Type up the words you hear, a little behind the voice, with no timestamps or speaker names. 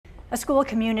A school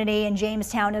community in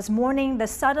Jamestown is mourning the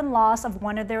sudden loss of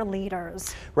one of their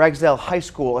leaders. Ragsdale High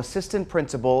School assistant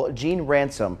principal Gene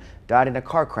Ransom died in a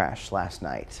car crash last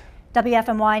night.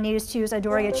 WFMY News 2's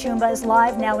Adoria Chumba is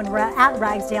live now at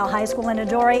Ragsdale High School. In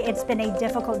Adoria, it's been a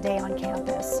difficult day on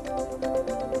campus.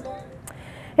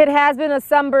 It has been a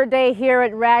somber day here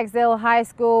at Ragsdale High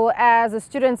School as the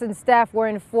students and staff were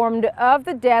informed of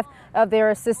the death of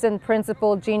their assistant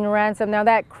principal, Gene Ransom. Now,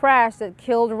 that crash that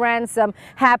killed Ransom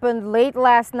happened late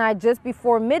last night, just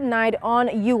before midnight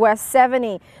on US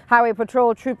 70. Highway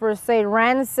Patrol troopers say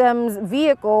Ransom's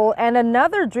vehicle and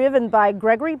another driven by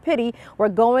Gregory Pitty were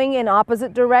going in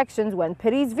opposite directions when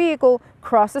Pitty's vehicle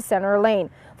crossed the center lane.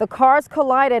 The cars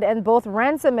collided and both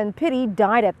Ransom and Pitty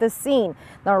died at the scene.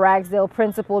 Now, Ragsdale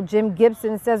Principal Jim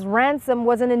Gibson says Ransom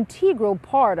was an integral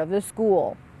part of the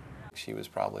school. She was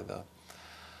probably the,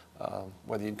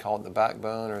 whether you'd call it the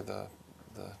backbone or the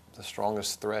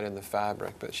strongest thread in the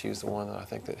fabric, but she was the one that I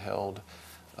think that held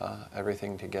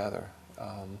everything together.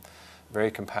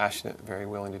 Very compassionate, very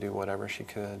willing to do whatever she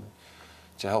could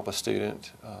to help a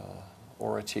student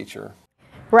or a teacher.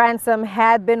 Ransom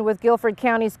had been with Guilford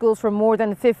County Schools for more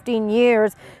than 15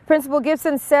 years. Principal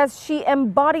Gibson says she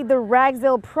embodied the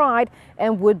Ragsdale pride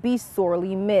and would be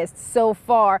sorely missed. So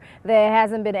far, there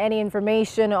hasn't been any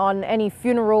information on any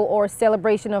funeral or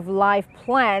celebration of life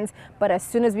plans, but as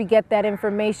soon as we get that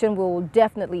information, we'll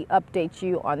definitely update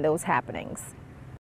you on those happenings.